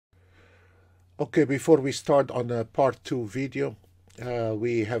Okay, before we start on a part 2 video,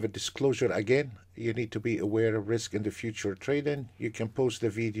 we have a disclosure again. You need to be aware of risk in the future trading. You can pause the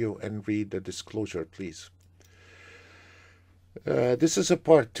video and read the disclosure, please. This is a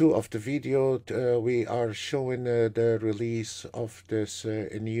part 2 of the video. We are showing the release of this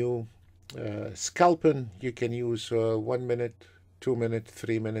new scalping. You can use 1 minute, 2 minutes,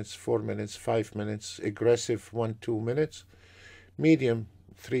 3 minutes, 4 minutes, 5 minutes, aggressive 1-2 minutes, medium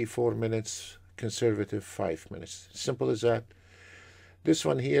 3-4 minutes, conservative 5 minutes. Simple as that. This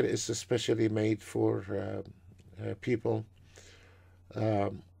one here is especially made for people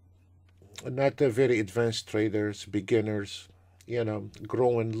not very advanced traders, beginners,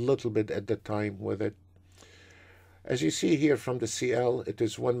 growing a little bit at the time with it. As you see here from the CL, it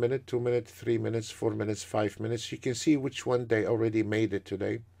is 1 minute, 2 minutes, 3 minutes, 4 minutes, 5 minutes. You can see which one they already made it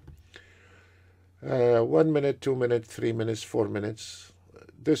today. 1 minute, 2 minutes, 3 minutes, 4 minutes.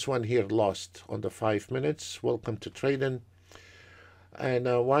 This one here lost on the 5 minutes. Welcome to trading. And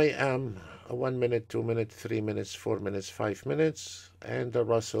YM 1 minute, 2 minutes, 3 minutes, 4 minutes, 5 minutes. And the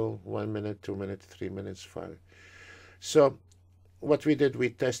Russell 1 minute, 2 minutes, 3 minutes, 5. So what we did, we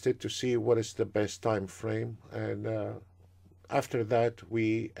tested to see what is the best time frame, and after that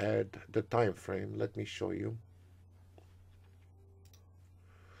we add the time frame. Let me show you.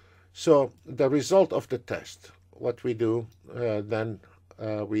 So the result of the test, what we do, then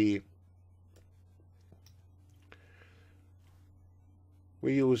we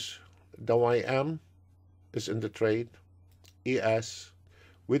use the YM is in the trade, ES.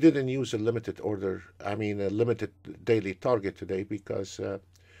 We didn't use a limited order, a limited daily target today, because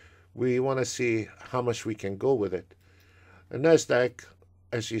we want to see how much we can go with it. The NASDAQ,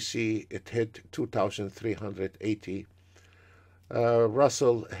 as you see, it hit 2,380.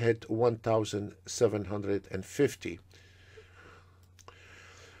 Russell hit 1,750.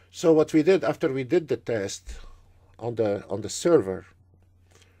 So what we did after we did the test on the server,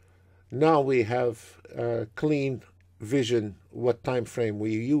 now we have clean vision what time frame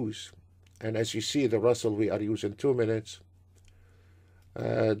we use. And as you see, the Russell we are using 2 minutes,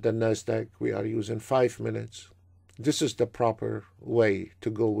 the NASDAQ we are using 5 minutes. This is the proper way to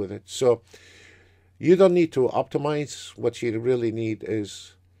go with it. So you don't need to optimize. What you really need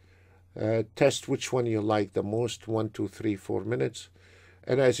is test which one you like the most, 1, 2, 3, 4 minutes.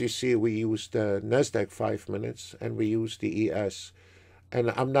 And as you see, we use the NASDAQ 5 minutes and we use the ES.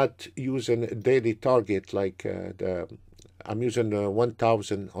 And I'm not using a daily target like I'm using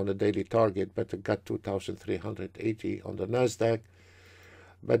 1,000 on the daily target, but I got 2,380 on the NASDAQ.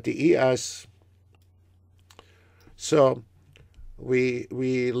 But the ES, so we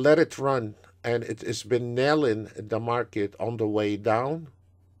let it run, and it has been nailing the market on the way down.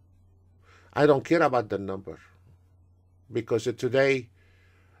 I don't care about the number, because today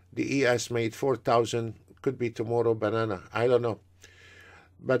the ES made 4,000, could be tomorrow banana, I don't know.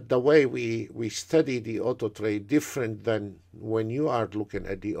 But the way we study the auto trade different than when you are looking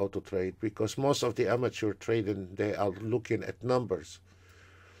at the auto trade, because most of the amateur trading, they are looking at numbers.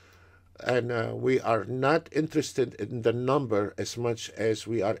 And we are not interested in the number as much as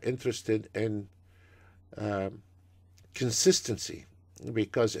we are interested in consistency,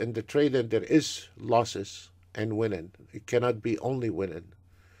 because in the trading there is losses and winning. It cannot be only winning.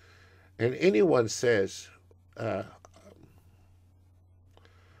 And anyone says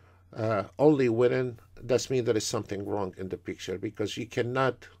only winning, that means there is something wrong in the picture, because you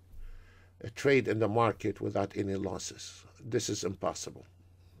cannot trade in the market without any losses. This is impossible.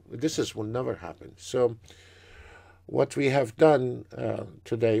 This will never happen. So what we have done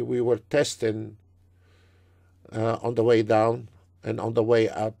today, we were testing on the way down and on the way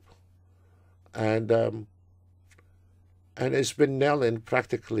up, and it's been nailing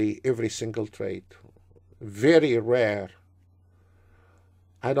practically every single trade. Very rare.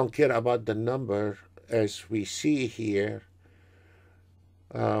 I don't care about the number. As we see here,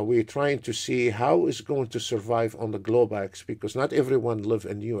 we're trying to see how it's going to survive on the Globex, because not everyone live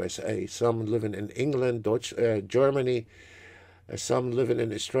in USA. Some living in England, Germany, some living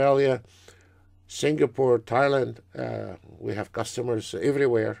in Australia, Singapore, Thailand. We have customers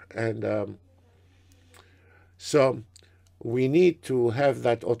everywhere. And so we need to have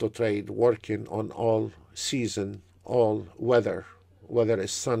that auto trade working on all season, all weather, whether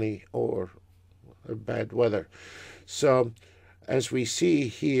it's sunny or bad weather. So as we see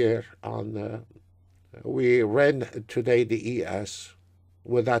here on we ran today the ES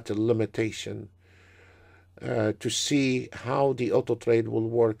without a limitation to see how the auto trade will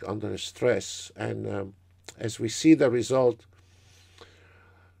work under stress. And as we see the result,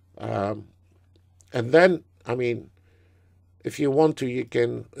 and then, if you want to, you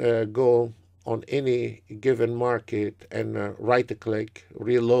can go on any given market and right-click,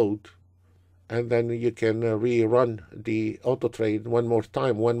 reload, and then you can rerun the auto trade one more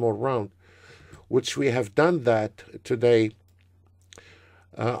time, one more round, which we have done that today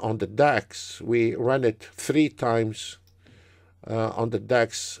on the DAX. We run it 3 times on the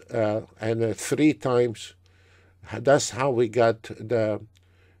DAX and 3 times. That's how we got the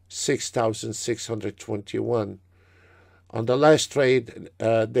 6,621. On the last trade,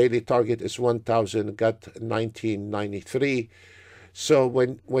 daily target is 1,000, got 1993. So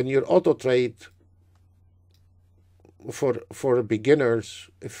when you auto trade for beginners,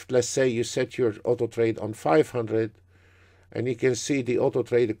 if let's say you set your auto trade on 500, and you can see the auto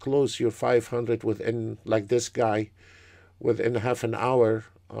trade close your 500 within, like this guy, within half an hour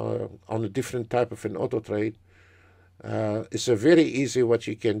on a different type of an auto trade. It's a very easy what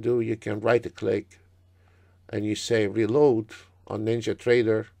you can do. You can right click and you say reload on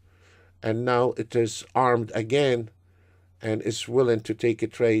NinjaTrader, and now it is armed again and is willing to take a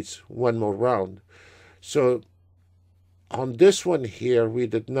trades one more round. So on this one here, we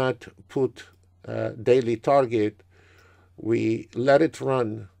did not put daily target. We let it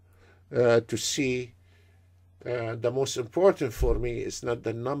run to see. The most important for me is not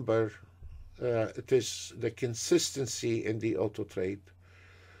the number, it is the consistency in the auto trade,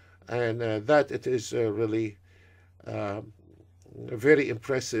 and that it is really very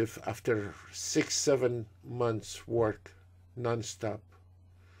impressive after 6-7 months work non-stop.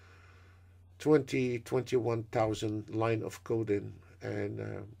 21,000 line of coding,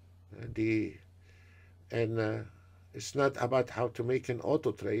 and it's not about how to make an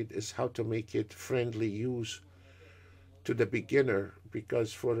auto trade, it's how to make it friendly use to the beginner,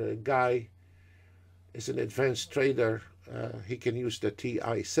 because for a guy is an advanced trader, he can use the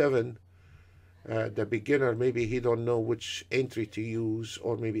TI7. The beginner, maybe he don't know which entry to use,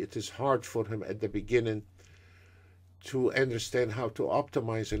 or maybe it is hard for him at the beginning to understand how to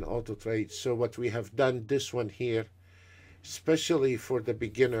optimize an auto trade. So what we have done this one here, especially for the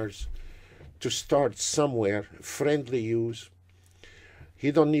beginners, to start somewhere, friendly use. He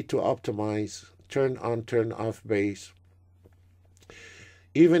don't need to optimize, turn on, turn off base.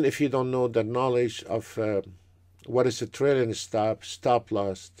 Even if you don't know the knowledge of what is a trailing stop, stop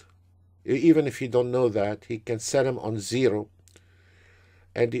loss, even if you don't know that, he can set him on 0,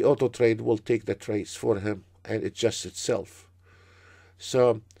 and the auto trade will take the trades for him and adjust itself.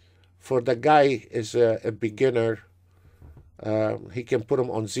 So for the guy is a beginner, he can put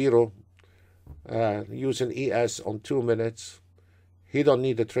him on 0, use an ES on 2 minutes. He don't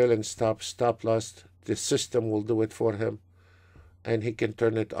need a trailing stop, stop loss. The system will do it for him, and he can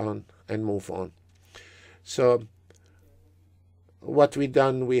turn it on and move on. So what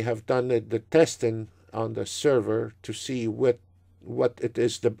we have done the testing on the server to see what it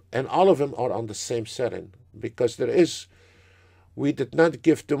is, and all of them are on the same setting, because we did not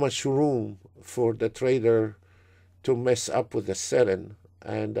give too much room for the trader to mess up with the setting.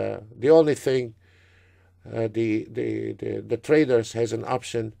 And the only thing, the traders has an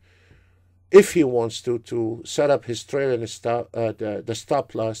option, if he wants to set up his trailing stop, the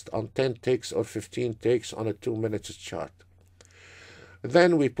stop loss on 10 ticks or 15 ticks on a 2 minutes chart.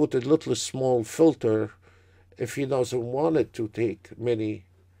 Then we put a little small filter if he doesn't want it to take many,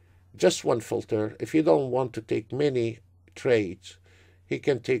 just one filter. If you don't want to take many trades, he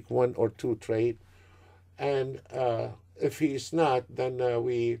can take 1 or 2 trades. And if he's not, then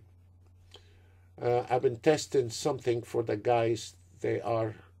I've been testing something for the guys. They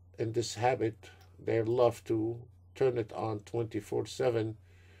are in this habit. They love to turn it on 24/7,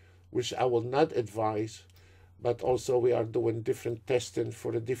 which I will not advise. But also we are doing different testing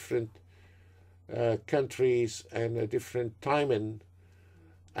for the different countries and a different timing.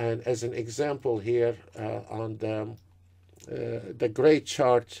 And as an example here, on the gray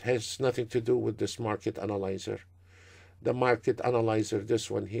chart has nothing to do with this market analyzer. The market analyzer, this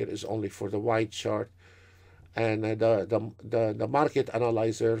one here, is only for the white chart. And the market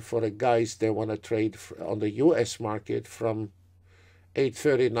analyzer for the guys, they want to trade on the US market from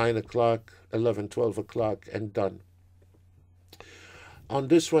 8:30, 9 o'clock, 11, 12 o'clock, and done. On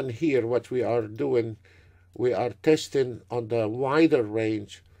this one here, what we are doing, we are testing on the wider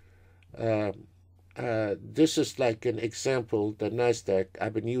range. This is like an example, the NASDAQ.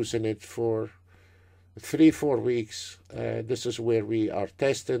 I've been using it for 3-4 weeks. This is where we are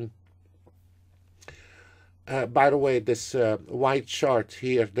testing. By the way, this white chart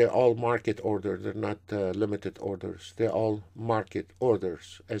here, they're all market order. They're not limited orders. They're all market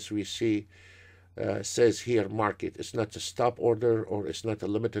orders. As we see, says here market. It's not a stop order or it's not a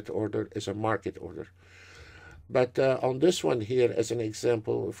limited order. It's a market order. But on this one here, as an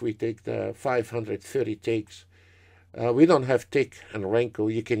example, if we take the 530 takes, we don't have tick and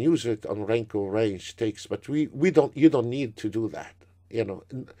Renko. You can use it on Renko range takes, but you don't need to do that, you know.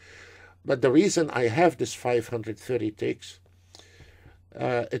 But the reason I have this 530 takes,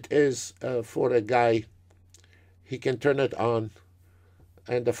 it is for a guy, he can turn it on,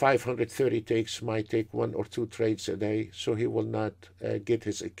 and the 530 takes might take 1 or 2 trades a day, so he will not get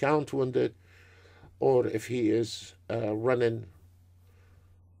his account wounded. Or if he is running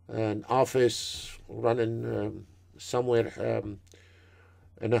an office, running somewhere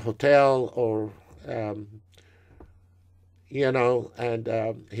in a hotel, or you know, and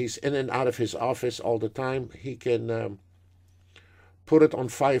he's in and out of his office all the time, he can put it on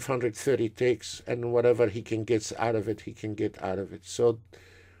 530 takes, and whatever he can get out of it, he can get out of it. So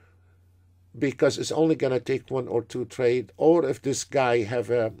because it's only going to take 1 or 2 trade, or if this guy have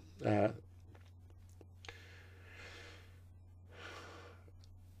a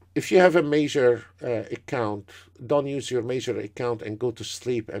if you have a major account, don't use your major account and go to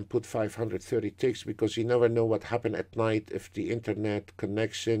sleep and put 530 ticks, because you never know what happened at night. If the internet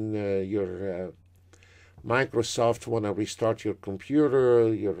connection, your Microsoft want to restart your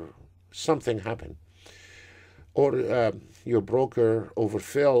computer, something happened, or your broker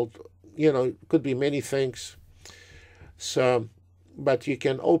overfilled, you know, it could be many things. So, but you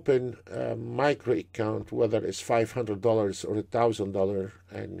can open a micro account, whether it's $500 or $1,000,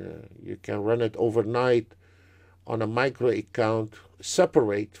 and you can run it overnight on a micro account,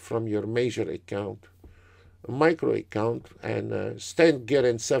 separate from your major account, a micro account, and instead of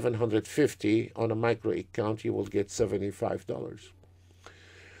getting $750 on a micro account, you will get $75.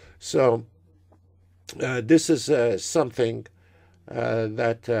 So this is something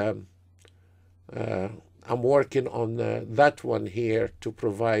that I'm working on that one here to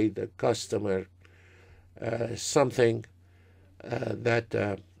provide the customer something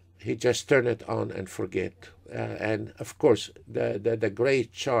that he just turn it on and forget. And of course, the gray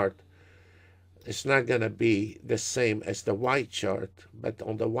chart is not going to be the same as the white chart, but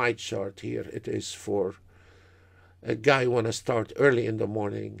on the white chart here, it is for a guy want to start early in the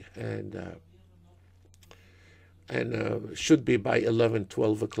morning, and should be by 11,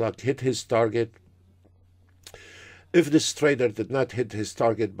 12 o'clock, hit his target. If this trader did not hit his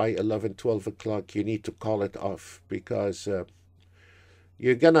target by 11, 12 o'clock, you need to call it off, because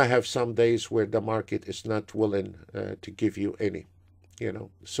you're going to have some days where the market is not willing to give you any, you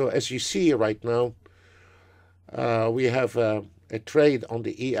know. So as you see right now, we have a trade on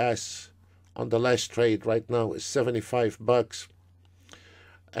the ES. On the last trade right now is $75.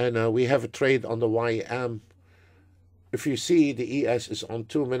 And we have a trade on the YM. If you see, the ES is on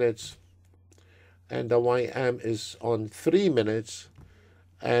 2 minutes, and the YM is on 3 minutes,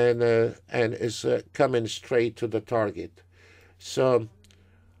 and is coming straight to the target. So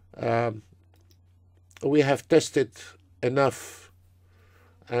we have tested enough,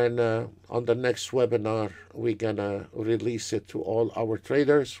 and on the next webinar, we're gonna release it to all our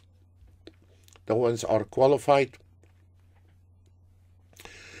traders. The ones are qualified,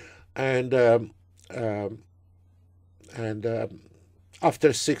 and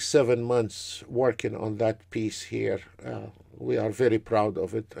after 6-7 months working on that piece here, we are very proud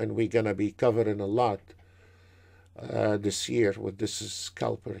of it, and we're gonna be covering a lot this year with this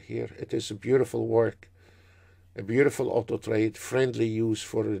scalper here. It is a beautiful work, a beautiful auto trade, friendly use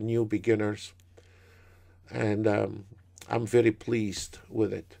for new beginners, and I'm very pleased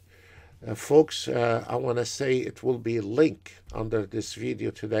with it. Folks, I want to say it will be a link under this video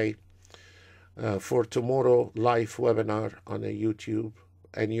today for tomorrow live webinar on a YouTube,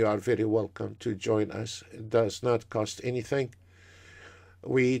 and you are very welcome to join us. It does not cost anything.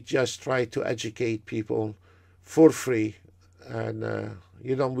 We just try to educate people for free, and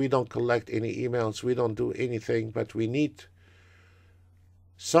we don't collect any emails, we don't do anything, but we need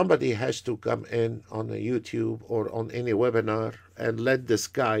somebody has to come in on a YouTube or on any webinar and let this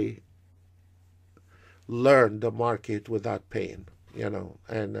guy learn the market without paying, you know.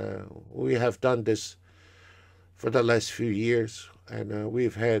 And we have done this for the last few years, and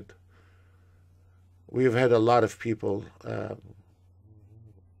we've had a lot of people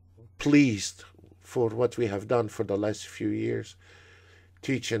pleased for what we have done for the last few years,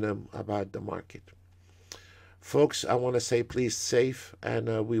 teaching them about the market. Folks, I want to say please safe,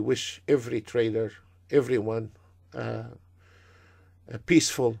 and we wish every trader, everyone, a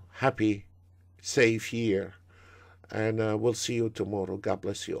peaceful, happy, safe year, and we'll see you tomorrow. God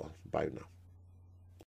bless you all. Bye now.